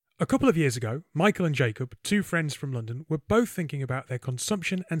A couple of years ago, Michael and Jacob, two friends from London, were both thinking about their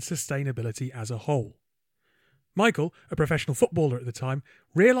consumption and sustainability as a whole. Michael, a professional footballer at the time,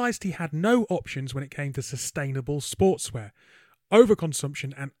 realised he had no options when it came to sustainable sportswear.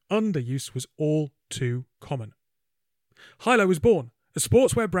 Overconsumption and underuse was all too common. Hilo was born, a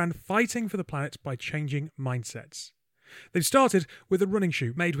sportswear brand fighting for the planet by changing mindsets. They've started with a running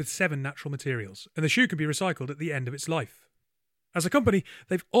shoe made with 7 natural materials, and the shoe can be recycled at the end of its life. As a company,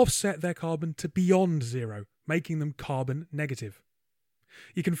 they've offset their carbon to beyond zero, making them carbon negative.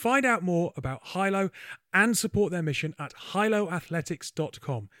 You can find out more about Hilo and support their mission at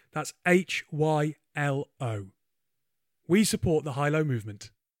hiloathletics.com. That's HYLO. We support the Hilo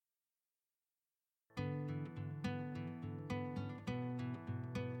movement.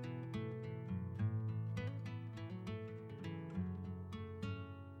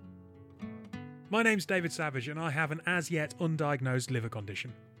 My name's David Savage and I have an as yet undiagnosed liver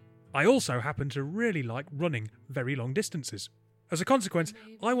condition. I also happen to really like running very long distances. As a consequence,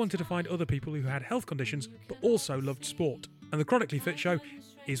 I wanted to find other people who had health conditions but also loved sport. And the Chronically Fit Show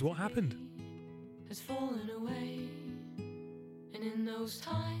is what happened. Has fallen away, and in those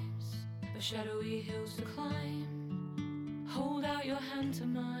times of shadowy hills to climb, hold out your hand to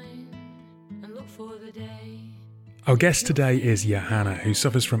mine and look for the day. Our guest today is Johanna, who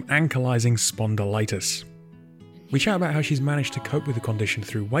suffers from ankylosing spondylitis. We chat about how she's managed to cope with the condition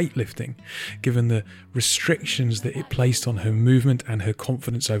through weightlifting, given the restrictions that it placed on her movement and her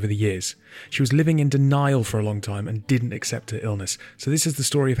confidence over the years. She was living in denial for a long time and didn't accept her illness. So this is the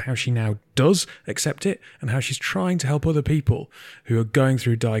story of how she now does accept it and how she's trying to help other people who are going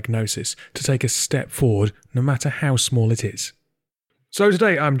through diagnosis to take a step forward, no matter how small it is. So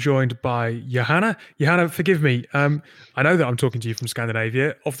today I'm joined by Johanna. Johanna, forgive me. I know that I'm talking to you from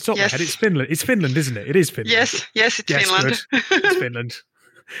Scandinavia. Off the top of my head, it's Finland. It's Finland, isn't it? It is Finland. Yes, it's Finland. Good. It's Finland.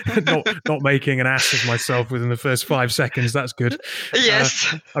 not making an ass of myself within the first 5 seconds. That's good.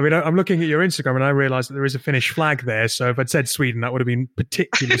 Yes. I'm looking at your Instagram and I realised that there is a Finnish flag there. So if I'd said Sweden, that would have been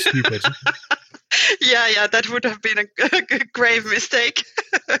particularly stupid. Yeah, that would have been a grave mistake.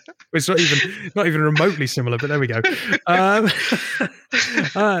 It's not even remotely similar, but there we go.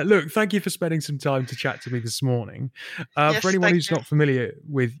 Look, thank you for spending some time to chat to me this morning. For anyone who's not familiar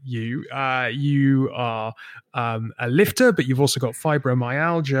with you, you are a lifter, but you've also got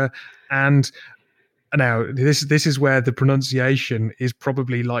fibromyalgia. And now this is where the pronunciation is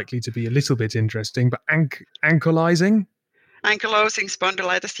probably likely to be a little bit interesting, but ankylosing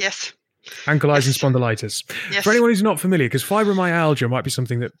Spondylitis, yes. Ankylosing spondylitis. Yes. For anyone who's not familiar, because fibromyalgia might be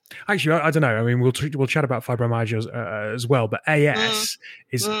something that actually I don't know. I mean, we'll chat about fibromyalgia as well, but AS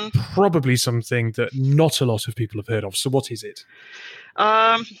is probably something that not a lot of people have heard of. So, what is it?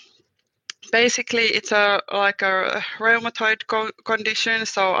 Basically, it's a rheumatoid condition,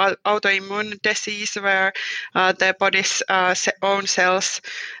 so autoimmune disease where the body's own cells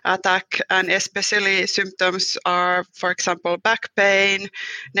attack, and especially symptoms are, for example, back pain,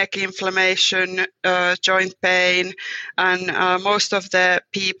 neck inflammation, joint pain, and most of the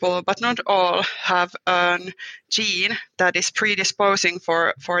people, but not all, have a gene that is predisposing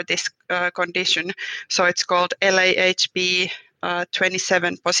for this condition. So it's called LAHB.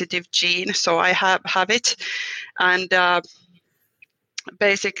 27 positive gene, so I have it, and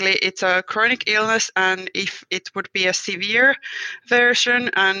basically it's a chronic illness, and if it would be a severe version,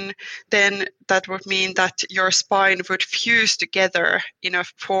 and then that would mean that your spine would fuse together in a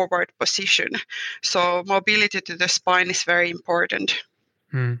forward position, so mobility to the spine is very important.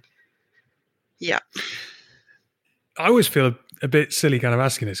 Yeah, I always feel a bit silly kind of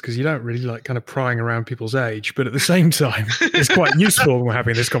asking this because you don't really like kind of prying around people's age, but at the same time, it's quite useful when we're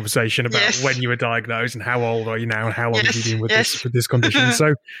having this conversation about when you were diagnosed and how old are you now and how long have you been with this condition.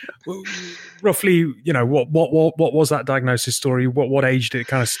 So, roughly, what was that diagnosis story? What age did it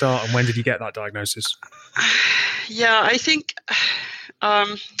kind of start, and when did you get that diagnosis? Yeah, I think.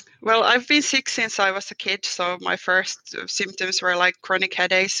 Well, I've been sick since I was a kid, so my first symptoms were like chronic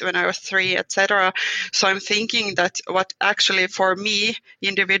headaches when I was 3, etc. So I'm thinking that what actually for me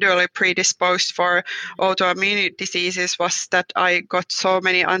individually predisposed for autoimmune diseases was that I got so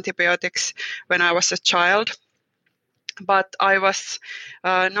many antibiotics when I was a child. But I was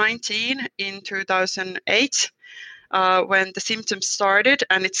 19 in 2008. When the symptoms started,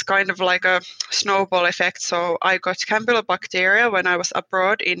 and it's kind of like a snowball effect. So I got Campylobacteria when I was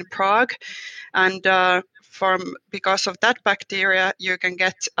abroad in Prague, and because of that bacteria, you can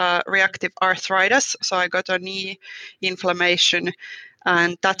get reactive arthritis. So I got a knee inflammation,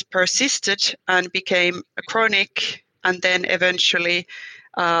 and that persisted and became chronic, and then eventually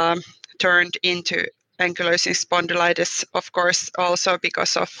turned into ankylosing spondylitis, of course, also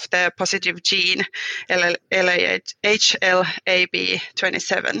because of the positive gene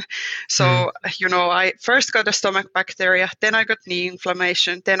HLA-B27. So, I first got a stomach bacteria, then I got knee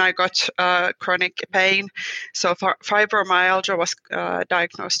inflammation, then I got chronic pain. So fibromyalgia was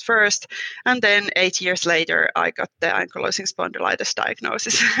diagnosed first, and then 8 years later, I got the ankylosing spondylitis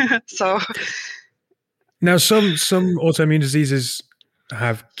diagnosis. So now some autoimmune diseases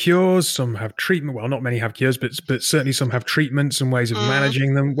have cures, some have treatment. Well, not many have cures, but certainly some have treatments and ways of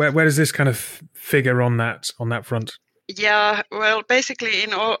managing them. Where does this kind of figure on that front? Yeah, well, basically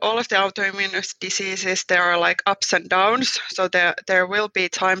in all of the autoimmune diseases, there are like ups and downs. So there will be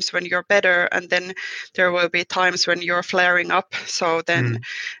times when you're better, and then there will be times when you're flaring up. So then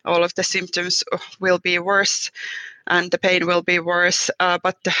all of the symptoms will be worse and the pain will be worse.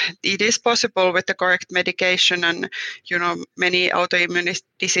 But it is possible with the correct medication, and many autoimmune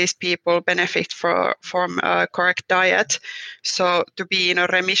disease people benefit from correct diet. So to be in a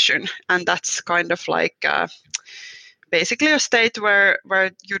remission, and that's kind of like basically a state where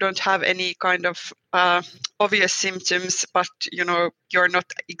you don't have any kind of obvious symptoms, but you're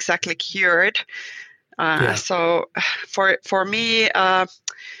not exactly cured. So for me,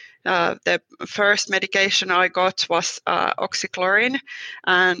 the first medication I got was oxychloroquine,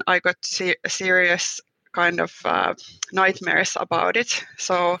 and I got serious kind of nightmares about it.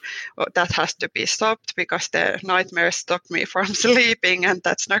 So that has to be stopped because the nightmares stop me from sleeping, and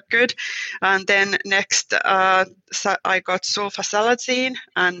that's not good. And then next, I got sulfasalazine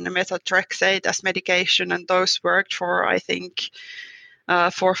and methotrexate as medication, and those worked for, I think,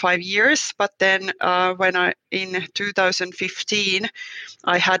 4 or 5 years. But then when in 2015,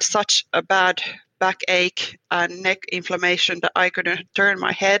 I had such a bad backache and neck inflammation that I couldn't turn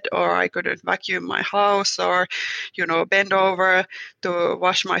my head, or I couldn't vacuum my house, or bend over to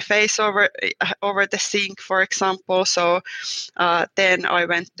wash my face over the sink, for example. So then I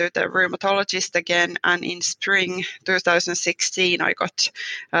went to the rheumatologist again, and in spring 2016 I got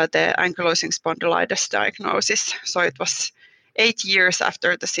the ankylosing spondylitis diagnosis. So it was 8 years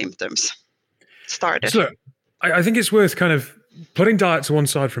after the symptoms started. So I think it's worth kind of putting diet to one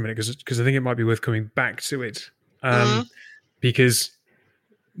side for a minute, because I think it might be worth coming back to it. Because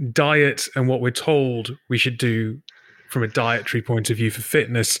diet and what we're told we should do from a dietary point of view for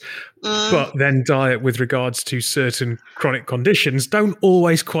fitness, but then diet with regards to certain chronic conditions don't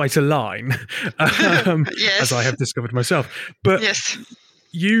always quite align, Yes. as I have discovered myself. But yes.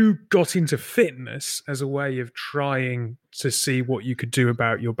 You got into fitness as a way of trying to see what you could do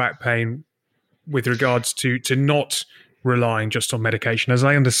about your back pain with regards to not relying just on medication. As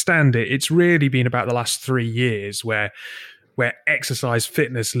I understand it, it's really been about the last 3 years where exercise,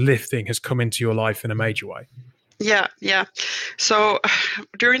 fitness, lifting has come into your life in a major way. Yeah. So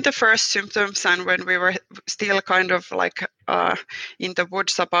during the first symptoms, and when we were still kind of like in the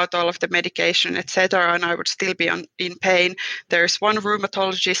woods about all of the medication, etc., and I would still be in pain, there's one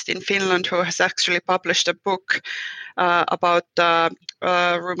rheumatologist in Finland who has actually published a book about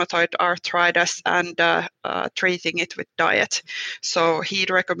rheumatoid arthritis and treating it with diet. So he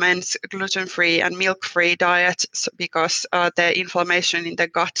recommends gluten-free and milk-free diet because the inflammation in the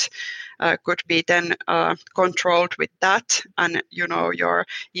gut could be then controlled with that, and your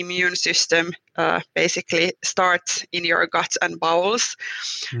immune system basically starts in your gut and bowels.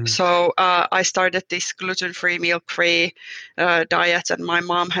 So I started this gluten-free, milk-free diet, and my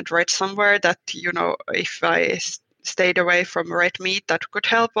mom had read somewhere that if I stayed away from red meat, that could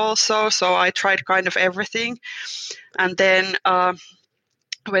help also. So I tried kind of everything, and then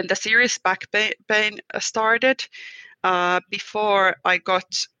when the serious back pain started, before I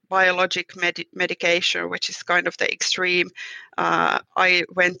got biologic medication, which is kind of the extreme, I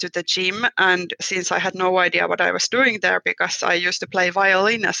went to the gym, and since I had no idea what I was doing there, because I used to play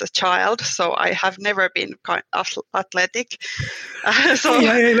violin as a child, so I have never been athletic.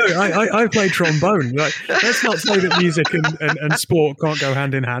 Hey, look, I play trombone. Let's not say that music and sport can't go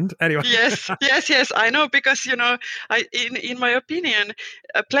hand in hand. Anyway. Yes, I know, because in my opinion,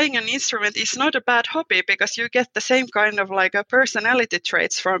 playing an instrument is not a bad hobby, because you get the same kind of like a personality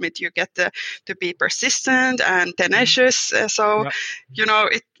traits from it. You get to be persistent and tenacious.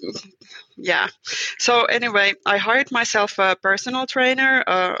 So anyway, I hired myself a personal trainer,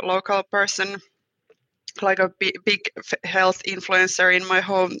 a local person, like a big health influencer in my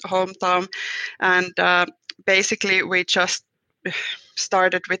hometown, and basically we just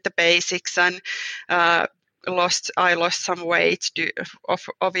started with the basics, and I lost some weight.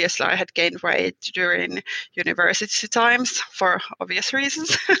 Obviously, I had gained weight during university times for obvious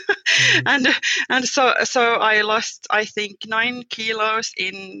reasons, and so I lost, I think, 9 kilos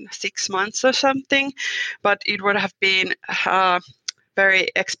in 6 months or something. But it would have been very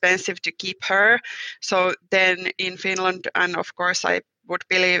expensive to keep her. So then in Finland, and of course I would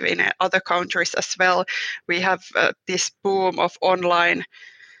believe in other countries as well, we have this boom of online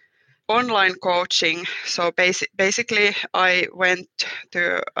coaching. So basically, I went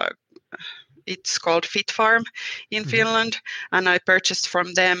to it's called Fit Farm in Finland, and I purchased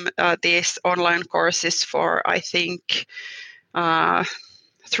from them these online courses for, I think,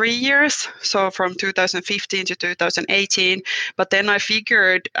 3 years, so from 2015 to 2018. But then I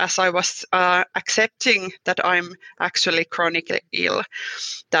figured, as I was accepting that I'm actually chronically ill,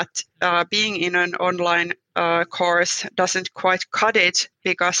 that being in an online course doesn't quite cut it,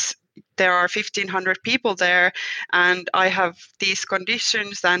 because there are 1,500 people there, and I have these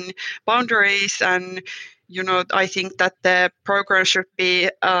conditions and boundaries, and I think that the program should be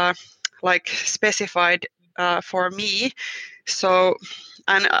like specified for me. So,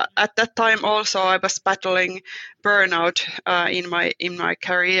 and at that time also I was battling burnout in my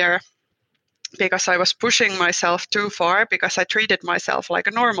career, because I was pushing myself too far, because I treated myself like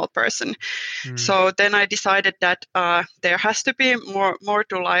a normal person. So then I decided that there has to be more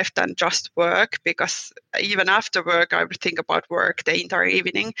to life than just work, because even after work I would think about work the entire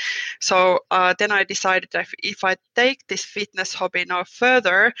evening. So then I decided that if I take this fitness hobby now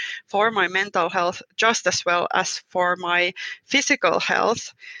further for my mental health just as well as for my physical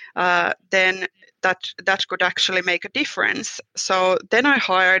health, then that could actually make a difference. So then I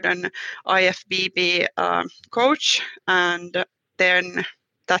hired an IFBB coach, and then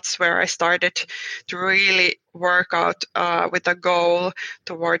that's where I started to really work out with a goal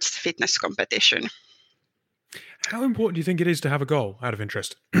towards fitness competition. How important do you think it is to have a goal, out of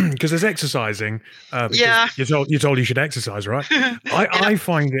interest? Because there's exercising. Yeah. You're told you should exercise, right? I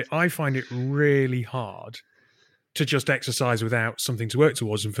find it really hard to just exercise without something to work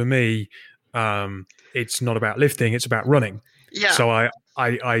towards. And for me, it's not about lifting; it's about running. Yeah. So I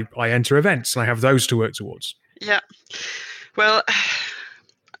enter events and I have those to work towards. Yeah. Well,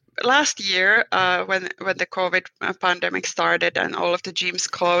 last year, when the COVID pandemic started and all of the gyms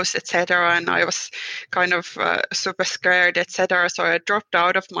closed, etc., and I was kind of super scared, etc., so I dropped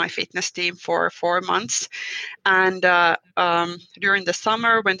out of my fitness team for 4 months. And during the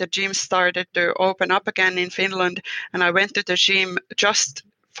summer, when the gyms started to open up again in Finland, and I went to the gym just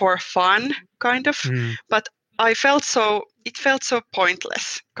for fun, kind of, but it felt so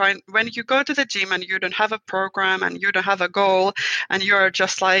pointless. When you go to the gym and you don't have a program and you don't have a goal, and you're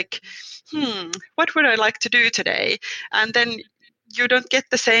just like, what would I like to do today? And then you don't get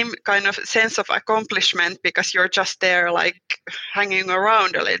the same kind of sense of accomplishment, because you're just there like hanging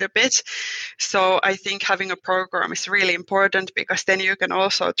around a little bit. So I think having a program is really important, because then you can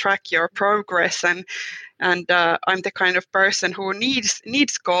also track your progress, and I'm the kind of person who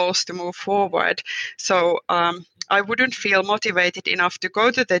needs goals to move forward. So I wouldn't feel motivated enough to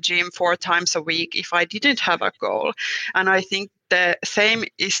go to the gym 4 times a week if I didn't have a goal. And I think the same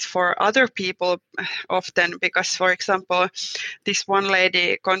is for other people often, because, for example, this one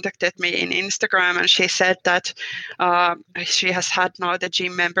lady contacted me in Instagram, and she said that she has had now the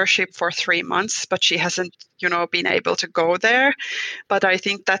gym membership for 3 months, but she hasn't, been able to go there. But I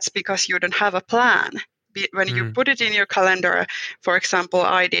think that's because you don't have a plan. When you put it in your calendar, for example,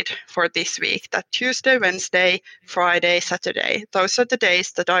 I did for this week, that Tuesday, Wednesday, Friday, Saturday, those are the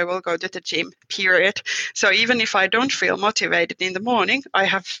days that I will go to the gym, period. So even if I don't feel motivated in the morning, I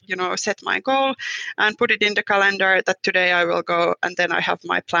have, set my goal and put it in the calendar that today I will go, and then I have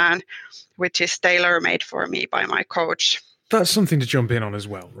my plan, which is tailor-made for me by my coach. That's something to jump in on as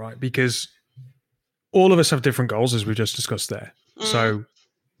well, right? Because all of us have different goals, as we just discussed there. So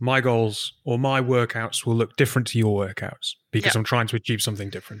my goals or my workouts will look different to your workouts, because I'm trying to achieve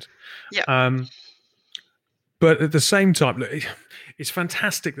something different. Yeah. But at the same time, it's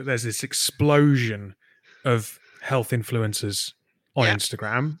fantastic that there's this explosion of health influencers on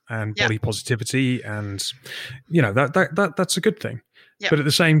Instagram and body positivity, and that's a good thing. But at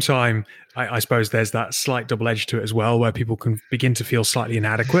the same time, I suppose there's that slight double edge to it as well, where people can begin to feel slightly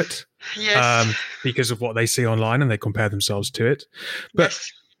inadequate because of what they see online, and they compare themselves to it. But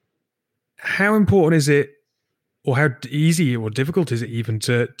how important is it, or how easy or difficult is it even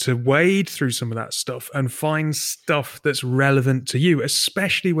to wade through some of that stuff and find stuff that's relevant to you,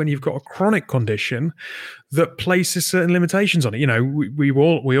 especially when you've got a chronic condition that places certain limitations on it? We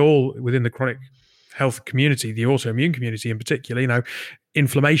all within the chronic health community, the autoimmune community in particular,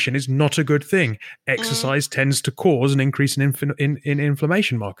 inflammation is not a good thing. Exercise tends to cause an increase in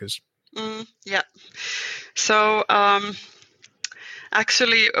inflammation markers. Yeah. So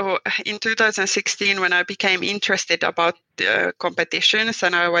actually, in 2016, when I became interested about competitions,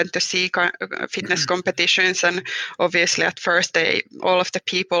 and I went to see fitness competitions, and obviously at first all of the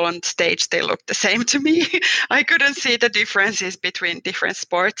people on stage, they looked the same to me. I couldn't see the differences between different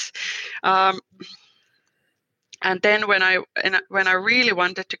sports. And then when I really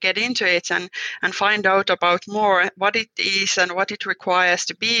wanted to get into it and find out about more what it is and what it requires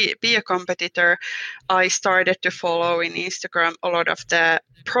to be a competitor, I started to follow in Instagram a lot of the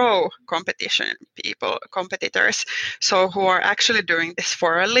pro competitors, so who are actually doing this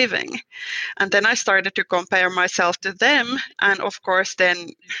for a living. And then I started to compare myself to them, and of course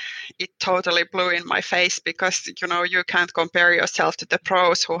then it totally blew in my face, because you can't compare yourself to the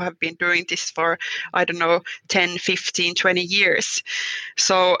pros who have been doing this for, I don't know, 10, 15, 20 years.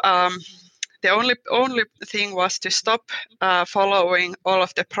 So the only thing was to stop following all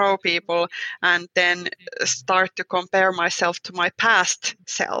of the pro people and then start to compare myself to my past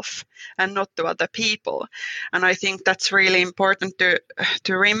self and not to other people. And I think that's really important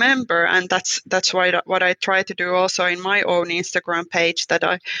to remember. And that's why what I try to do also in my own Instagram page, that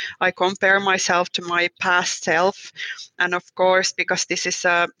I compare myself to my past self. And of course, because this is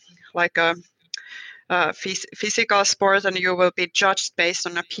like a physical sport, and you will be judged based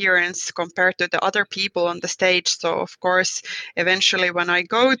on appearance compared to the other people on the stage. So of course, eventually when I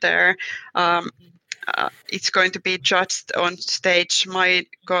go there, it's going to be judged on stage, my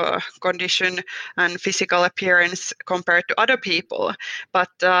condition and physical appearance compared to other people. But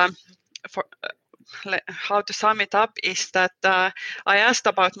how to sum it up is that I asked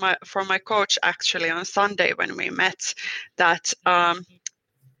from my coach actually on Sunday when we met, that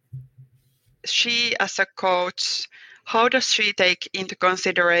she, as a coach, how does she take into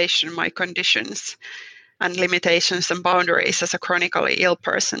consideration my conditions and limitations and boundaries as a chronically ill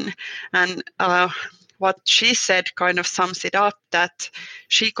person? And what she said kind of sums it up, that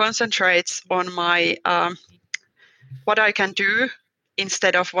she concentrates on my what I can do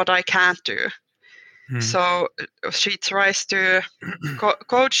instead of what I can't do. So she tries to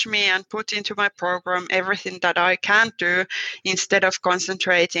coach me and put into my program everything that I can do, instead of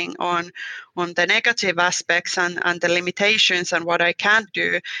concentrating on the negative aspects and the limitations and what I can't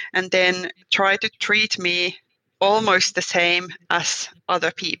do, and then try to treat me almost the same as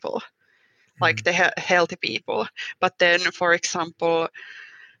other people, like the healthy people. But then, for example,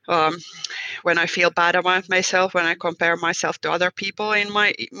 when I feel bad about myself, when I compare myself to other people in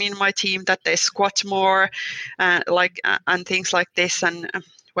my team, that they squat more, and things like this. And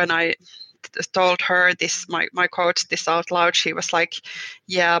when I told her this, my coach, this out loud, she was like,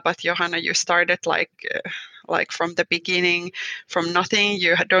 "Yeah, but Johanna, you started like from the beginning, from nothing.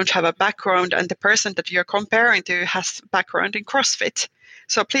 You don't have a background, and the person that you're comparing to has background in CrossFit.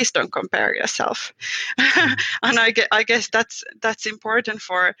 So please don't compare yourself." And I guess that's important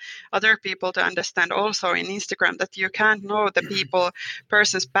for other people to understand also in Instagram, that you can't know the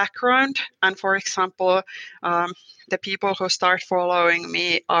person's background. And for example, the people who start following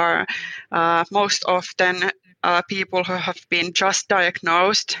me are most often people who have been just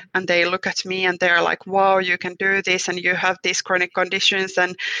diagnosed, and they look at me and they're like, "Wow, you can do this, and you have these chronic conditions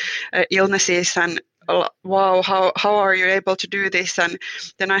and illnesses, and wow, how are you able to do this?" And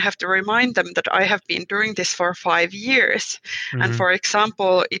then I have to remind them that I have been doing this for 5 years. And for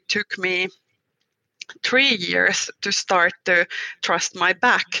example, it took me 3 years to start to trust my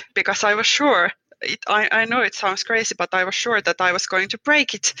back, because I was sure, I know it sounds crazy, but I was sure that I was going to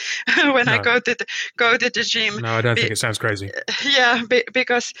break it when I go to the gym. No, I don't think it sounds crazy. Yeah,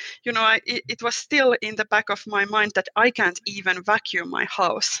 because it was still in the back of my mind that I can't even vacuum my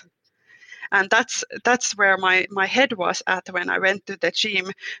house. And that's where my head was at when I went to the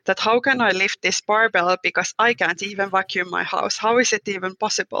gym, that how can I lift this barbell, because I can't even vacuum my house? How is it even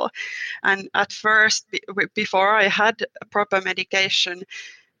possible? And at first, before I had proper medication,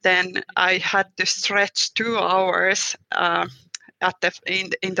 then I had to stretch 2 hours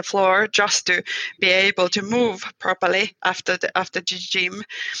in the floor just to be able to move properly after the gym.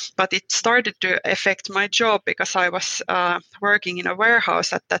 But it started to affect my job, because I was working in a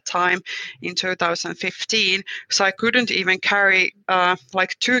warehouse at that time in 2015. So I couldn't even carry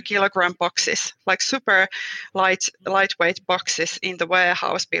like 2-kilogram boxes, like super lightweight boxes in the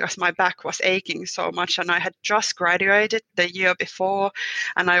warehouse, because my back was aching so much. And I had just graduated the year before,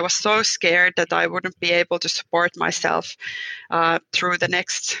 and I was so scared that I wouldn't be able to support myself through the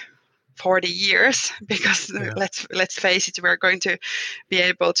next 40 years, because let's face it, we're going to be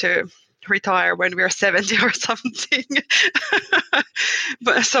able to retire when we're 70 or something.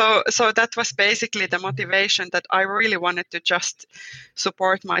 But so that was basically the motivation, that I really wanted to just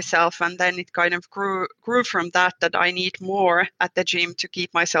support myself, and then it kind of grew from that I need more at the gym to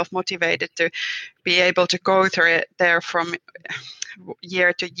keep myself motivated to be able to go through it there from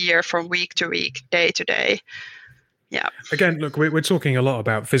year to year, from week to week, day to day. Yeah. Again, look, we're talking a lot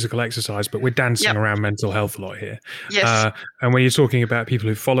about physical exercise, but we're dancing around mental health a lot here. Yes. And when you're talking about people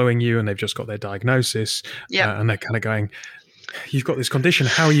who are following you and they've just got their diagnosis, and they're kind of going, "You've got this condition.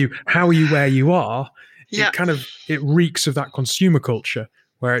 How are you where you are?" Yeah. It reeks of that consumer culture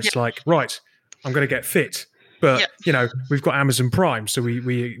where it's like, right, I'm going to get fit. But, we've got Amazon Prime. So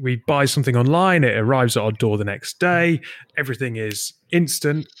we buy something online. It arrives at our door the next day. Everything is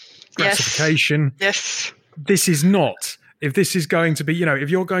instant gratification. Yes. This is not. If this is going to be, if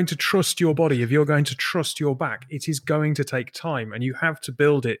you're going to trust your body, if you're going to trust your back, it is going to take time, and you have to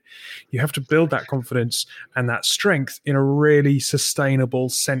build it. You have to build that confidence and that strength in a really sustainable,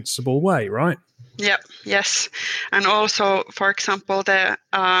 sensible way, right? Yeah. Yes. And also, for example, the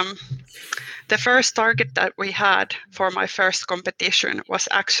first target that we had for my first competition was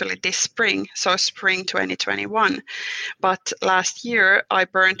actually this spring, so spring 2021. But last year I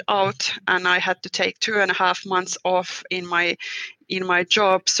burned out and I had to take 2.5 months off in my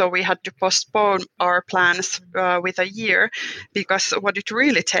job, so we had to postpone our plans with a year, because what it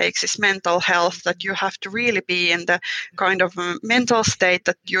really takes is mental health, that you have to really be in the kind of a mental state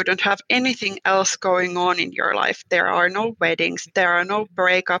that you don't have anything else going on in your life. There are no weddings, there are no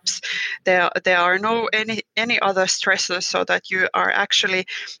breakups, there are no any other stresses, so that you are actually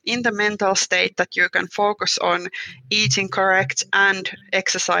in the mental state that you can focus on eating correct and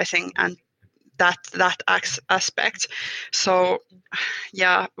exercising and that aspect. So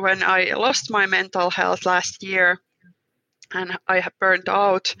yeah, when I lost my mental health last year and I burned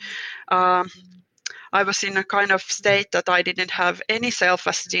out, I was in a kind of state that I didn't have any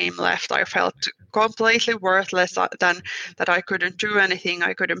self-esteem left. I felt completely worthless, that I couldn't do anything,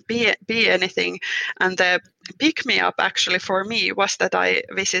 I couldn't be anything. And the pick me up actually for me was that I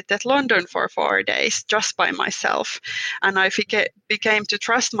visited London for 4 days just by myself, and I became to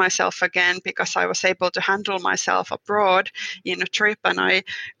trust myself again, because I was able to handle myself abroad in a trip, and I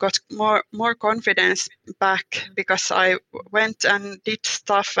got more confidence back, because I went and did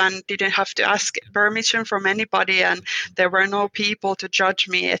stuff and didn't have to ask permission from anybody, and there were no people to judge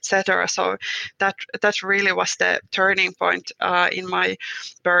me, etc. So that really was the turning point in my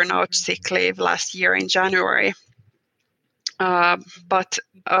burnout sick leave last year in January. But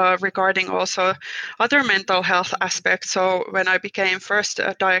regarding also other mental health aspects, so when I became first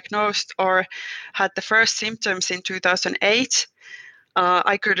diagnosed or had the first symptoms in 2008,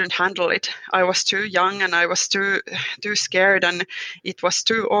 I couldn't handle it. I was too young and I was too scared, and it was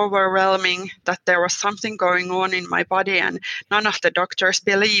too overwhelming that there was something going on in my body, and none of the doctors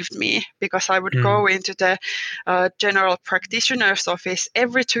believed me, because I would go into the general practitioner's office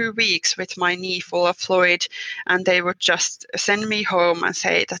every 2 weeks with my knee full of fluid, and they would just send me home and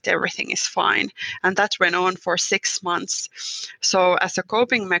say that everything is fine. And that went on for 6 months. So as a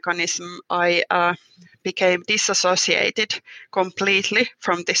coping mechanism, I became disassociated completely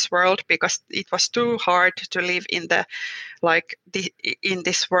from this world, because it was too hard to live in in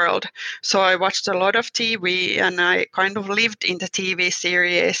this world. So I watched a lot of TV, and I kind of lived in the TV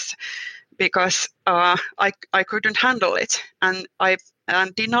series, because I couldn't handle it, and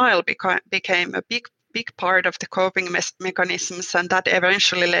denial became a big part of the coping mechanisms, and that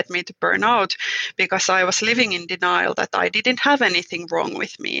eventually led me to burnout, because I was living in denial that I didn't have anything wrong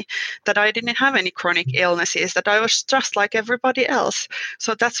with me, that I didn't have any chronic illnesses, that I was just like everybody else.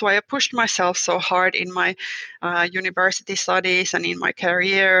 So that's why I pushed myself so hard in my university studies and in my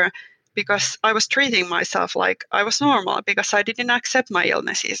career, because I was treating myself like I was normal, because I didn't accept my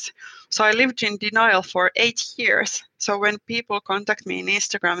illnesses. So I lived in denial for 8 years. So when people contact me on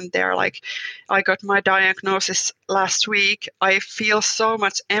Instagram, they're like, I got my diagnosis last week, I feel so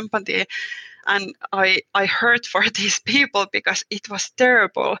much empathy, and I hurt for these people, because it was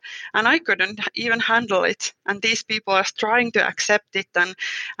terrible and I couldn't even handle it. And these people are trying to accept it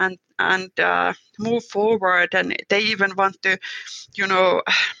and move forward, and they even want to,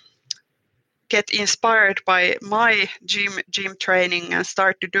 get inspired by my gym training and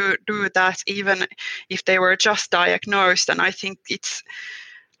start to do that, even if they were just diagnosed. And I think it's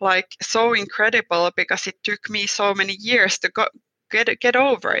like so incredible, because it took me so many years to get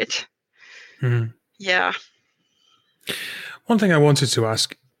over it. Mm-hmm. Yeah. One thing I wanted to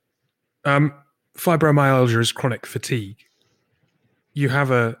ask, fibromyalgia is chronic fatigue. You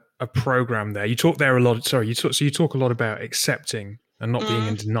have a program there. You talk there a lot. Sorry, you talk a lot about accepting and not being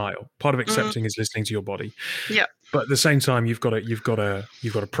in denial. Part of accepting is listening to your body. Yeah. But at the same time, you've got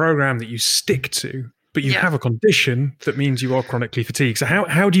a program that you stick to, but you Yeah. have a condition that means you are chronically fatigued. So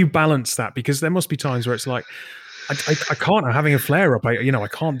how do you balance that? Because there must be times where it's like, I can't. I'm having a flare up. I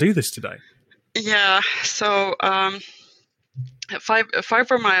can't do this today. Yeah. So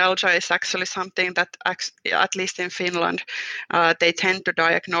fibromyalgia is actually something that, at least in Finland, they tend to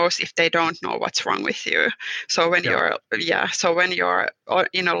diagnose if they don't know what's wrong with you. So when you're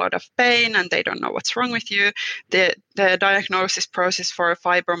in a lot of pain and they don't know what's wrong with you, the diagnosis process for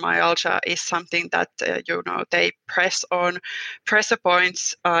fibromyalgia is something that they pressure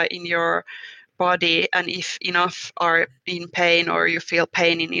points in your body, and if enough are in pain or you feel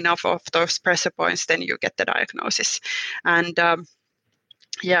pain in enough of those pressure points, then you get the diagnosis. And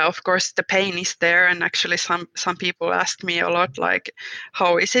yeah, of course the pain is there, and actually some people ask me a lot like,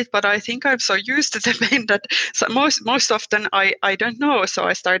 how is it? But I think I'm so used to the pain that most often I don't know. So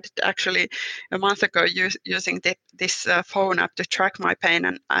I started actually a month ago using this phone app to track my pain,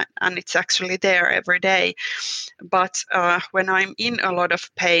 and it's actually there every day. But when I'm in a lot of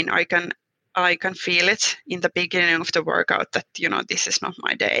pain, I can feel it in the beginning of the workout that, this is not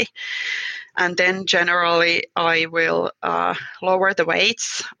my day. And then generally I will lower the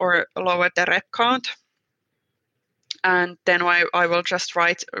weights or lower the rep count. And then I will just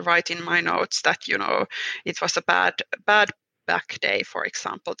write in my notes that, it was a bad back day, for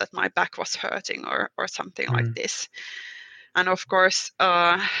example, that my back was hurting or something like this. And of course,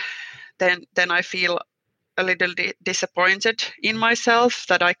 then I feel a little disappointed in myself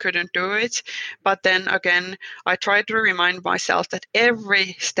that I couldn't do it. But then again, I try to remind myself that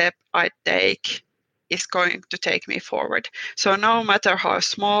every step I take is going to take me forward. So no matter how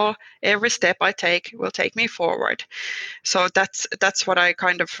small, every step I take will take me forward. So that's what I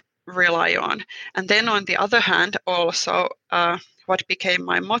kind of rely on. And then on the other hand, also what became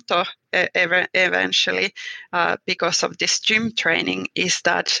my motto eventually because of this gym training is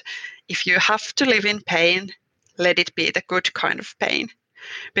that if you have to live in pain, let it be the good kind of pain,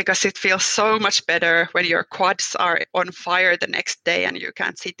 because it feels so much better when your quads are on fire the next day and you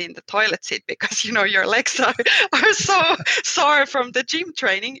can't sit in the toilet seat because your legs are so sore from the gym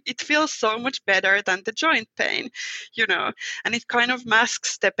training. It feels so much better than the joint pain, and it kind of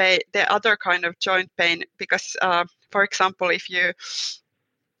masks the other kind of joint pain because for example, if you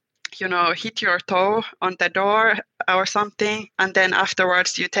hit your toe on the door or something, and then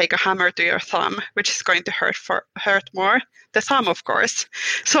afterwards you take a hammer to your thumb, which is going to hurt more the thumb, of course.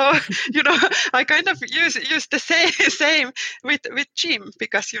 So I kind of use the same with gym,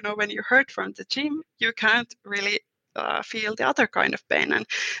 because when you hurt from the gym, you can't really feel the other kind of pain, and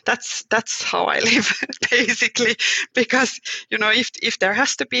that's how I live basically, because if there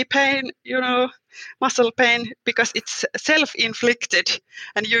has to be pain, muscle pain, because it's self-inflicted,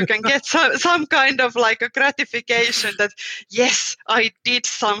 and you can get some kind of like a gratification that yes, I did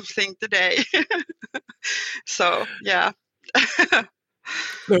something today. So yeah.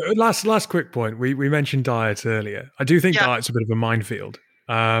 Look, last quick point. We mentioned diet earlier. I do think diet's a bit of a minefield.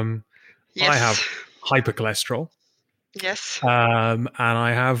 Yes. I have hypercholesterol. Yes. And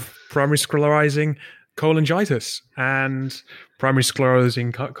I have primary sclerosing cholangitis. And primary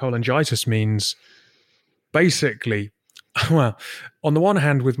sclerosing cholangitis means basically, well, on the one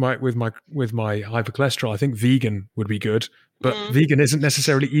hand, with my hypercholesterol, I think vegan would be good, but vegan isn't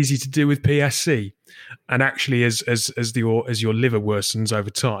necessarily easy to do with PSC. And actually, as your liver worsens over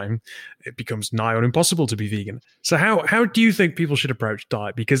time, it becomes nigh on impossible to be vegan. So how do you think people should approach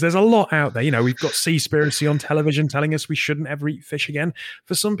diet? Because there's a lot out there. We've got Seaspiracy on television telling us we shouldn't ever eat fish again.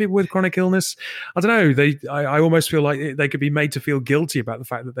 For some people with chronic illness, I don't know. I almost feel like they could be made to feel guilty about the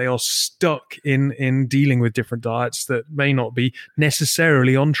fact that they are stuck in dealing with different diets that may not be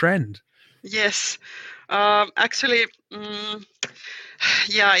necessarily on trend. Yes, actually.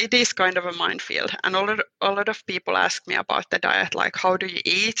 Yeah, it is kind of a minefield, and a lot of people ask me about the diet, like how do you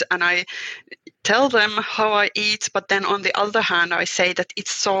eat, and I tell them how I eat, but then on the other hand, I say that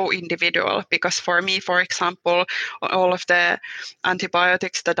it's so individual, because for me, for example, all of the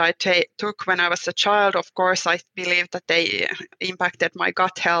antibiotics that I took when I was a child, of course, I believe that they impacted my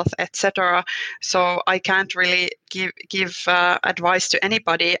gut health, etc. So I can't really give advice to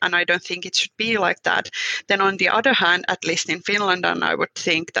anybody, and I don't think it should be like that. Then on the other hand, at least in Finland, and I would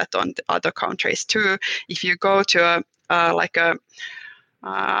think that on the other countries too, if you go to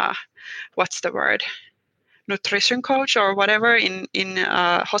what's the word, nutrition coach or whatever in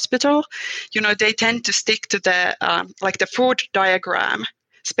hospital, they tend to stick to the like the food diagram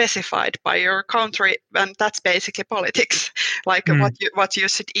specified by your country, and that's basically politics, like what you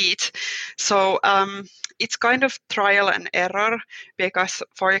should eat. So it's kind of trial and error, because,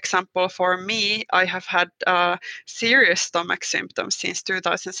 for example, for me, I have had serious stomach symptoms since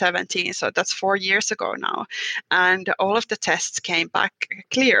 2017, so that's 4 years ago now, and all of the tests came back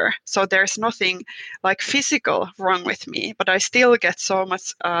clear. So there's nothing like physical wrong with me, but I still get so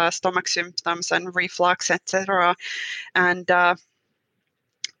much stomach symptoms and reflux, etc. And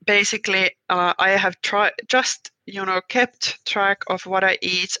basically, I have kept track of what I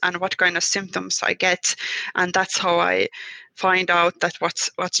eat and what kind of symptoms I get, and that's how I find out that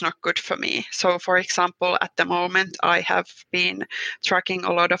what's not good for me. So, for example, at the moment, I have been tracking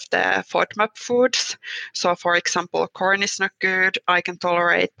a lot of the FODMAP foods. So, for example, corn is not good. I can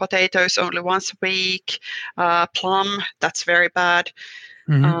tolerate potatoes only once a week. Plum, that's very bad.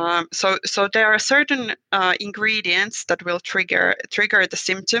 So there are certain ingredients that will trigger the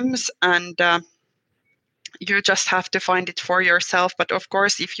symptoms, and you just have to find it for yourself. But of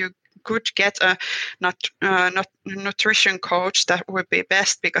course, if you could get a nutrition coach, that would be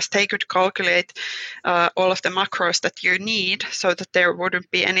best, because they could calculate all of the macros that you need, so that there wouldn't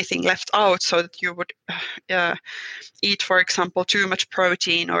be anything left out, so that you would eat, for example, too much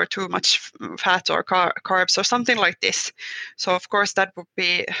protein or too much fat or carbs or something like this. So of course that would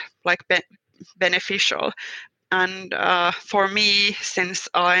be like beneficial. And for me, since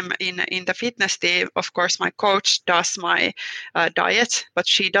I'm in the fitness team, of course, my coach does my diet, but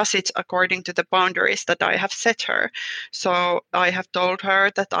she does it according to the boundaries that I have set her. So I have told her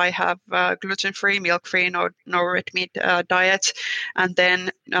that I have gluten-free, milk-free, no red meat diet. And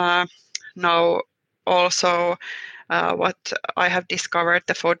then now also what I have discovered,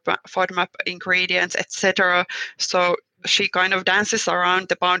 the FODMAP ingredients, etc. So she kind of dances around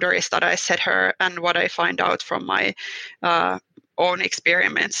the boundaries that I set her and what I find out from my own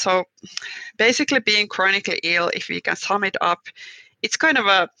experiments. So basically, being chronically ill, if we can sum it up, it's kind of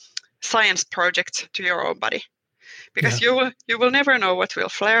a science project to your own body, because you will never know what will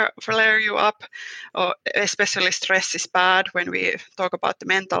flare you up. Or especially stress is bad when we talk about the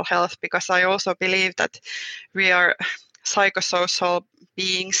mental health, because I also believe that we are psychosocial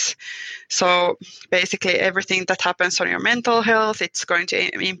beings. So basically everything that happens on your mental health, it's going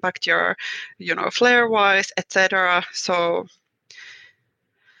to impact your, flare wise, etc. So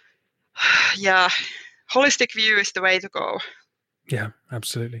yeah, holistic view is the way to go. Yeah,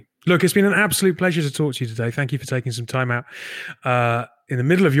 absolutely. Look, it's been an absolute pleasure to talk to you today. Thank you for taking some time out in the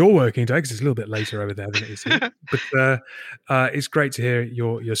middle of your working day, because it's a little bit later over there than it is here. But it's great to hear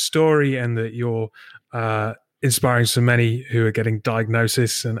your story, and that you're inspiring so many who are getting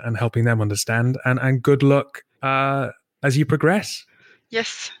diagnosis and helping them understand. And good luck as you progress.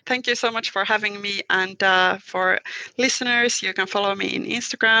 Yes, thank you so much for having me. And for listeners, you can follow me in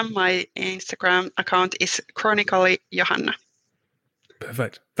Instagram. My Instagram account is Chronically Johanna.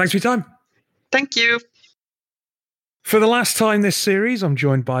 Perfect. Thanks for your time. Thank you. For the last time this series, I'm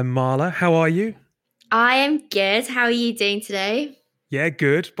joined by Marla. How are you? I am good. How are you doing today? Yeah,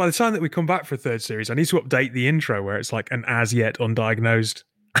 good. By the time that we come back for a third series, I need to update the intro where it's like an as yet undiagnosed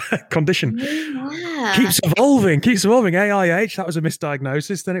condition. Yeah. Keeps evolving. AIH, that was a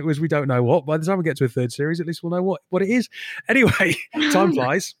misdiagnosis. Then it was we don't know what. By the time we get to a third series, at least we'll know what it is. Anyway, time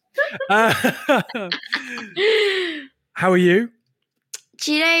flies. How are you?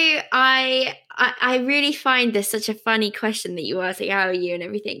 Do you know, I really find this such a funny question that you ask, like, how are you and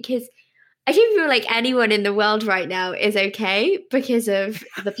everything, because I don't feel like anyone in the world right now is okay because of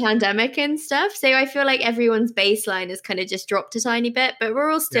the pandemic and stuff. So I feel like everyone's baseline has kind of just dropped a tiny bit, but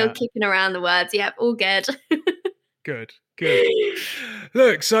we're all still kicking around the words. Yep, all good. Good.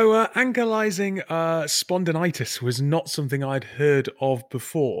 Look, so ankylosing spondylitis was not something I'd heard of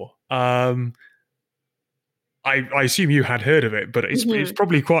before. I assume you had heard of it, but it's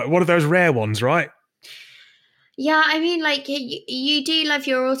probably quite one of those rare ones, right? Yeah, I mean, like, you do love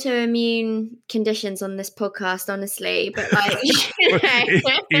your autoimmune conditions on this podcast, honestly, but like,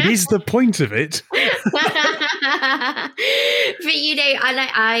 it is the point of it. But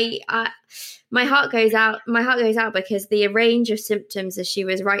my heart goes out. My heart goes out because the range of symptoms, as she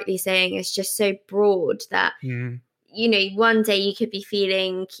was rightly saying, is just so broad that. One day you could be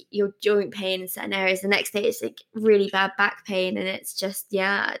feeling your joint pain in certain areas. The next day it's like really bad back pain. And it's just,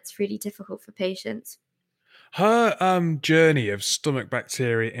 it's really difficult for patients. Her journey of stomach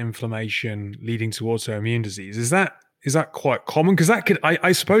bacteria inflammation leading to autoimmune disease, is that quite common? Because that could,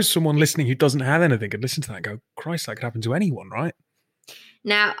 I suppose someone listening who doesn't have anything could listen to that and go, Christ, that could happen to anyone, right?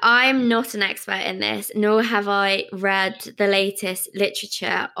 Now, I'm not an expert in this, nor have I read the latest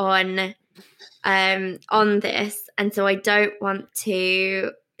literature on on this, and so I don't want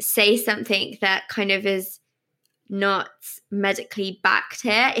to say something that kind of is not medically backed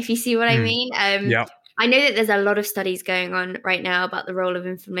here, if you see what I mean. Yeah. I know that there's a lot of studies going on right now about the role of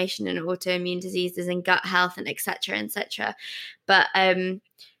inflammation in autoimmune diseases and gut health and etc. But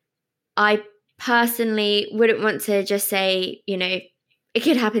I personally wouldn't want to just say, it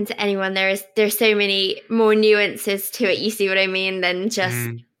could happen to anyone. There's so many more nuances to it, you see what I mean, than just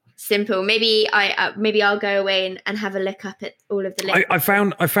simple. Maybe I'll go away and have a look up at all of the I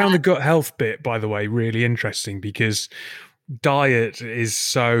found the gut health bit, by the way, really interesting, because diet is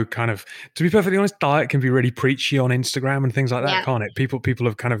so kind of, to be perfectly honest, diet can be really preachy on Instagram and things like that, can't it? People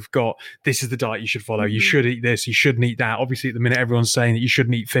have kind of got, this is the diet you should follow. You should eat this, you shouldn't eat that. Obviously at the minute everyone's saying that you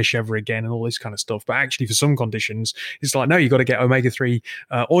shouldn't eat fish ever again and all this kind of stuff, but actually for some conditions it's like, no, you got to get omega-3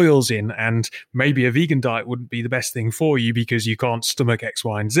 oils in, and maybe a vegan diet wouldn't be the best thing for you because you can't stomach X,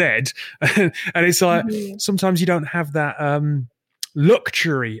 Y and Z. And it's like sometimes you don't have that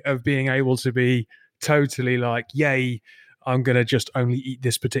luxury of being able to be totally like, yay, I'm going to just only eat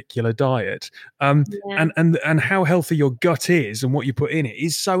this particular diet. And how healthy your gut is and what you put in it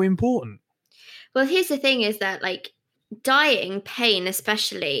is so important. Well, here's the thing is that, like, dieting pain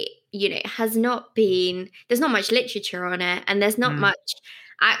especially, there's not much literature on it, and there's not much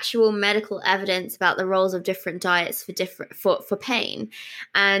actual medical evidence about the roles of different diets for pain.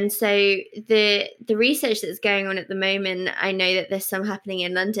 And so the research that's going on at the moment, I know that there's some happening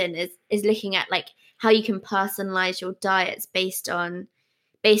in London, is looking at like how you can personalize your diets based on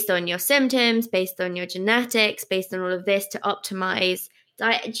your symptoms, based on your genetics, based on all of this to optimize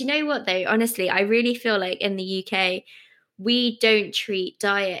diet. Do you know what though? Honestly, I really feel like in the UK, we don't treat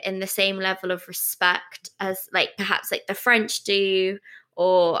diet in the same level of respect as like perhaps like the French do,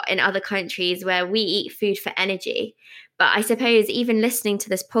 or in other countries where we eat food for energy. But I suppose even listening to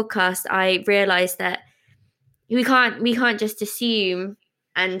this podcast, I realized that we can't just assume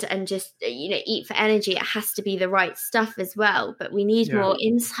and just eat for energy. It has to be the right stuff as well, but we need more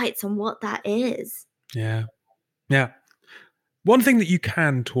insights on what that is. Yeah One thing that you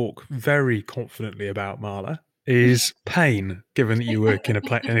can talk very confidently about, Marla, is pain, given that you work in a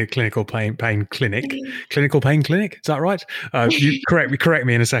clinical pain clinic. Clinical pain clinic, is that right? You correct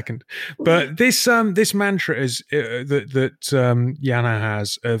me in a second. But this mantra is that Johanna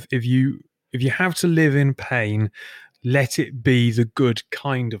has of, if you have to live in pain, let it be the good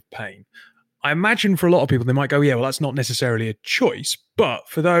kind of pain. I imagine for a lot of people, they might go, yeah, well, that's not necessarily a choice. But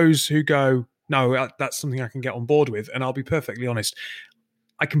for those who go, no, that's something I can get on board with. And I'll be perfectly honest,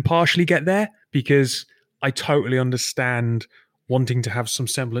 I can partially get there because I totally understand wanting to have some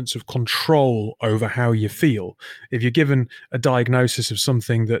semblance of control over how you feel. If you're given a diagnosis of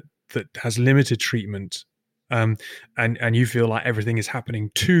something that has limited treatment, and you feel like everything is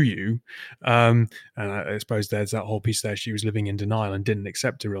happening to you, and I suppose there's that whole piece there. She was living in denial and didn't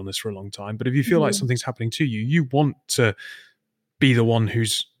accept her illness for a long time. But if you feel like something's happening to you, you want to be the one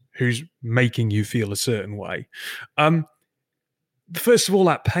who's making you feel a certain way. First of all,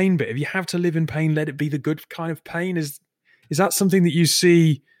 that pain bit. If you have to live in pain, let it be the good kind of pain. Is that something that you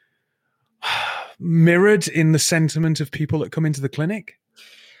see mirrored in the sentiment of people that come into the clinic?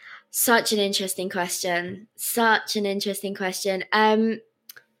 Such an interesting question. I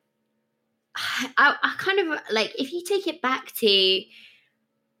kind of like, if you take it back to,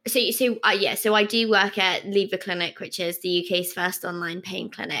 so I do work at Leave the Clinic, which is the UK's first online pain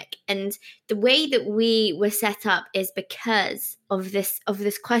clinic, and the way that we were set up is because of this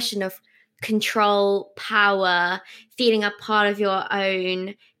question of control, power, feeling a part of your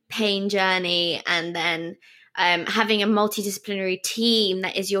own pain journey, and then having a multidisciplinary team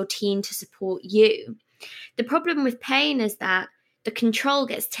that is your team to support you. The problem with pain is that the control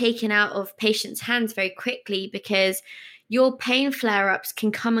gets taken out of patients' hands very quickly, because your pain flare-ups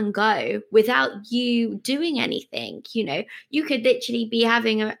can come and go without you doing anything. You could literally be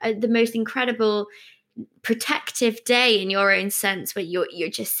having the most incredible protective day in your own sense, where you're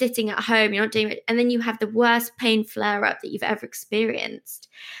just sitting at home, you're not doing it, and then you have the worst pain flare-up that you've ever experienced.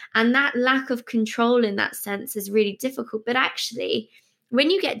 And that lack of control in that sense is really difficult. But actually, when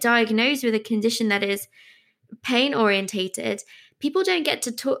you get diagnosed with a condition that is pain orientated, people don't get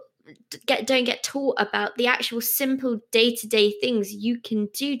taught about the actual simple day-to-day things you can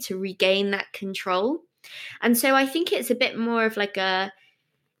do to regain that control. And so I think it's a bit more of like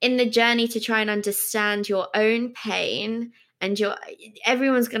in the journey to try and understand your own pain, and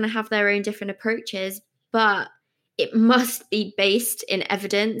everyone's going to have their own different approaches, but it must be based in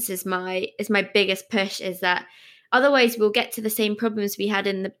evidence is my biggest push, is that otherwise we'll get to the same problems we had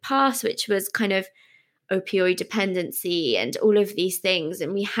in the past, which was kind of opioid dependency and all of these things.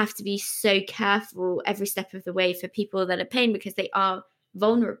 And we have to be so careful every step of the way for people that are pain because they are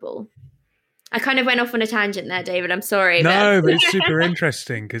vulnerable. I kind of went off on a tangent there, David. I'm sorry. No, but it's super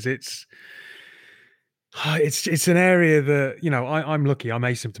interesting because it's an area that, you know, I'm lucky. I'm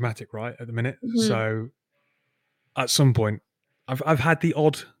asymptomatic, right, at the minute. Mhm. So at some point, I've had the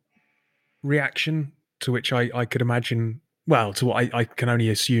odd reaction to which I could imagine, well, to what I can only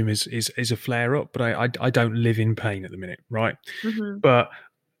assume is a flare up, but I don't live in pain at the minute, right? Mhm. But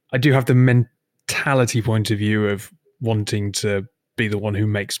I do have the mentality point of view of wanting to be the one who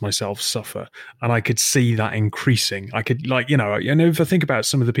makes myself suffer, and I could see that increasing. I could, like, you know, if I think about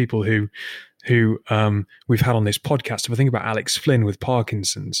some of the people who we've had on this podcast, if I think about Alex Flynn with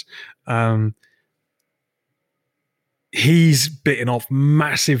Parkinson's, he's bitten off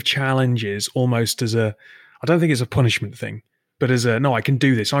massive challenges almost as a, I don't think it's a punishment thing, but as a, no, I can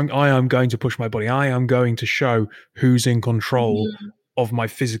do this. I am going to push my body. I am going to show who's in control of my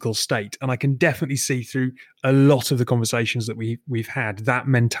physical state. And I can definitely see through a lot of the conversations that we've had, that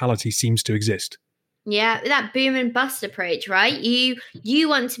mentality seems to exist. Yeah, that boom and bust approach, right? You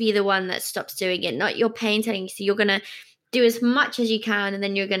want to be the one that stops doing it, not your pain telling you. So you're gonna do as much as you can, and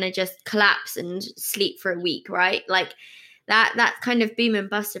then you're gonna just collapse and sleep for a week, right? Like that kind of boom and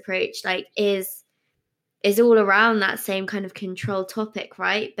bust approach, like is all around that same kind of control topic,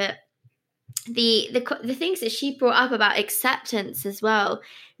 right? But the things that she brought up about acceptance as well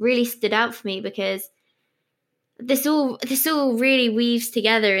really stood out for me, because this all really weaves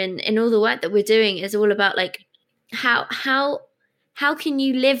together in all the work that we're doing is all about, like, how can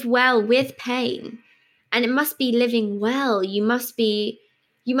you live well with pain? And it must be living well. You must be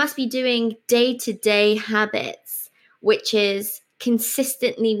doing day-to-day habits, which is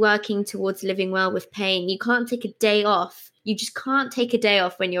consistently working towards living well with pain. You can't take a day off. You just can't take a day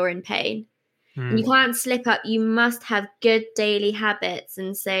off when you're in pain. And you can't slip up. You must have good daily habits.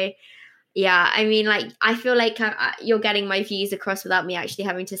 And so, yeah, I mean, like, I feel like you're getting my views across without me actually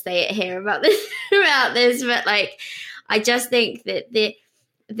having to say it here about this, But, like, I just think that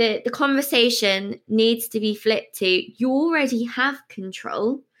the conversation needs to be flipped to, you already have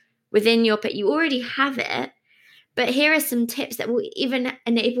control within your pet. You already have it. But here are some tips that will even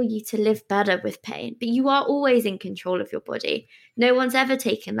enable you to live better with pain. But you are always in control of your body. No one's ever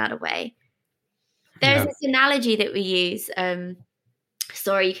taken that away. There's this analogy that we use.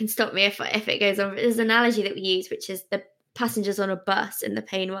 Sorry, you can stop me if it goes on. But there's an analogy that we use, which is the passengers on a bus in the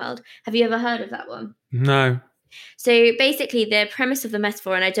pain world. Have you ever heard of that one? No. So basically, the premise of the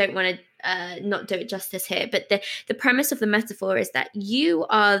metaphor, and I don't want to not do it justice here, but the premise of the metaphor is that you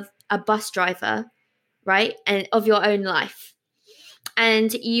are a bus driver, right, and of your own life.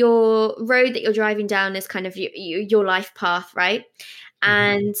 And your road that you're driving down is kind of your life path, right?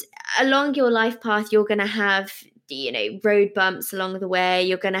 And along your life path, you're going to have, road bumps along the way.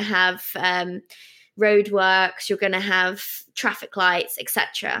 You're going to have road works. You're going to have traffic lights,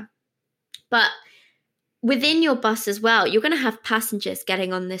 etc. But within your bus as well, you're going to have passengers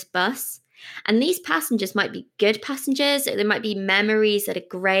getting on this bus. And these passengers might be good passengers. There might be memories that are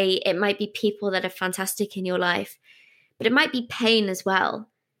great. It might be people that are fantastic in your life. But it might be pain as well.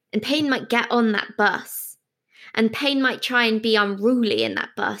 And pain might get on that bus. And pain might try and be unruly in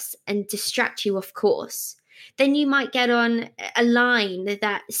that bus and distract you off course. Then you might get on a line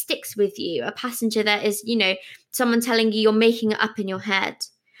that sticks with you, a passenger that is, someone telling you you're making it up in your head,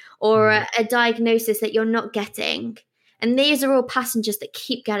 or a diagnosis that you're not getting. And these are all passengers that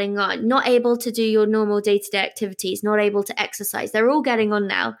keep getting on, not able to do your normal day-to-day activities, not able to exercise. They're all getting on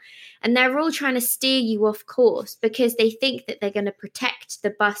now. And they're all trying to steer you off course because they think that they're going to protect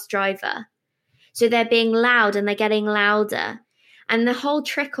the bus driver. So they're being loud and they're getting louder. And the whole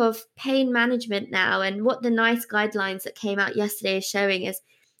trick of pain management now, and what the NICE guidelines that came out yesterday is showing, is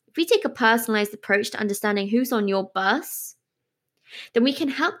if we take a personalized approach to understanding who's on your bus, then we can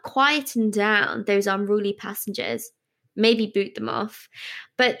help quieten down those unruly passengers, maybe boot them off.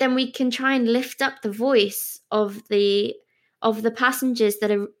 But then we can try and lift up the voice of the passengers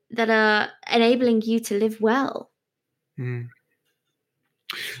that are enabling you to live well. No,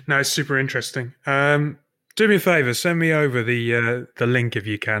 it's super interesting. Do me a favor, send me over the link if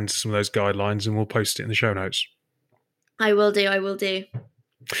you can to some of those guidelines, and we'll post it in the show notes. I will do.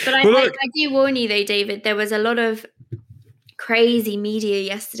 But I do warn you though, David, there was a lot of crazy media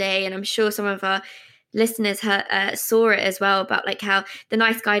yesterday, and I'm sure some of our listeners saw it as well, about like how the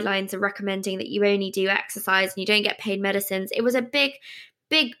NICE guidelines are recommending that you only do exercise and you don't get pain medicines. It was a big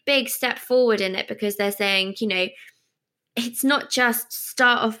step forward in it, because they're saying, it's not just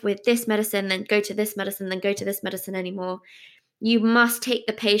start off with this medicine, then go to this medicine, then go to this medicine anymore. you must take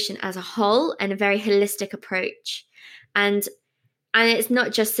the patient as a whole and a very holistic approach. And it's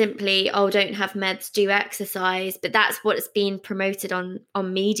not just simply, oh, don't have meds, do exercise, but that's what's being promoted on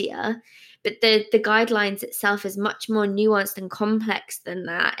media. But the guidelines itself is much more nuanced and complex than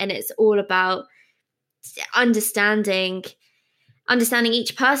that. And it's all about understanding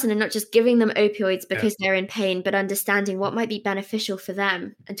each person and not just giving them opioids because they're in pain, but understanding what might be beneficial for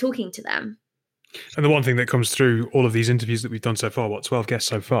them and talking to them. And the one thing that comes through all of these interviews that we've done so far, 12 guests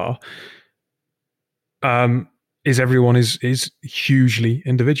so far, is everyone is hugely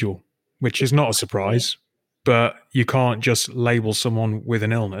individual, which is not a surprise, but you can't just label someone with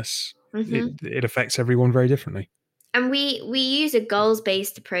an illness. Mm-hmm. It affects everyone very differently. And we use a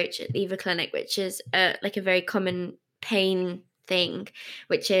goals-based approach at Eva Clinic, which is like a very common pain thing,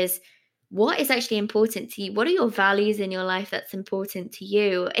 which is what is actually important to you? What are your values in your life that's important to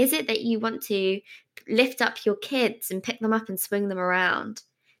you? Is it that you want to lift up your kids and pick them up and swing them around?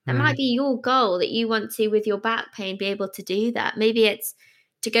 That might be your goal, that you want to, with your back pain, be able to do that. Maybe it's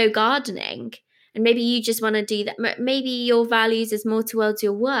to go gardening, and maybe you just want to do that. Maybe your values is more towards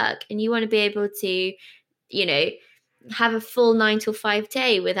your work and you want to be able to, you know, have a full 9 to 5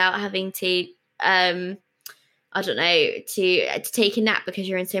 day without having to, I don't know, to take a nap because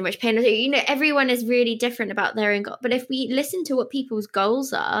you're in so much pain. You know, everyone is really different about their own goal. But if we listen to what people's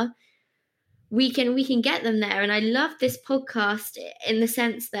goals are, we can get them there. And I love this podcast in the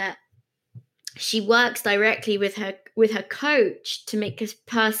sense that she works directly with her coach to make a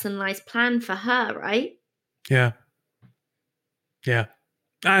personalized plan for her, right? Yeah.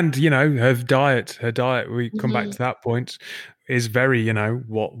 And, you know, her diet, we come back to that point, is very, you know,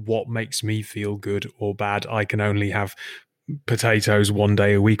 what makes me feel good or bad. I can only have potatoes one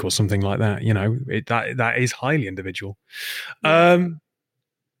day a week or something like that. You know, that is highly individual. Yeah.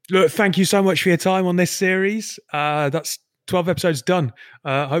 Look, thank you so much for your time on this series. That's 12 episodes done.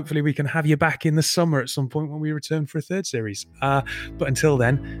 Hopefully we can have you back in the summer at some point when we return for a third series. But until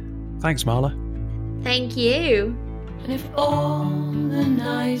then, thanks, Marla. Thank you. And if all the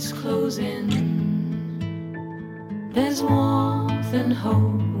nights close in, there's warmth and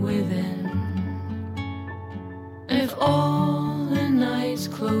hope within. And if all the nights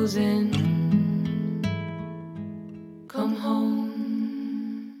close in,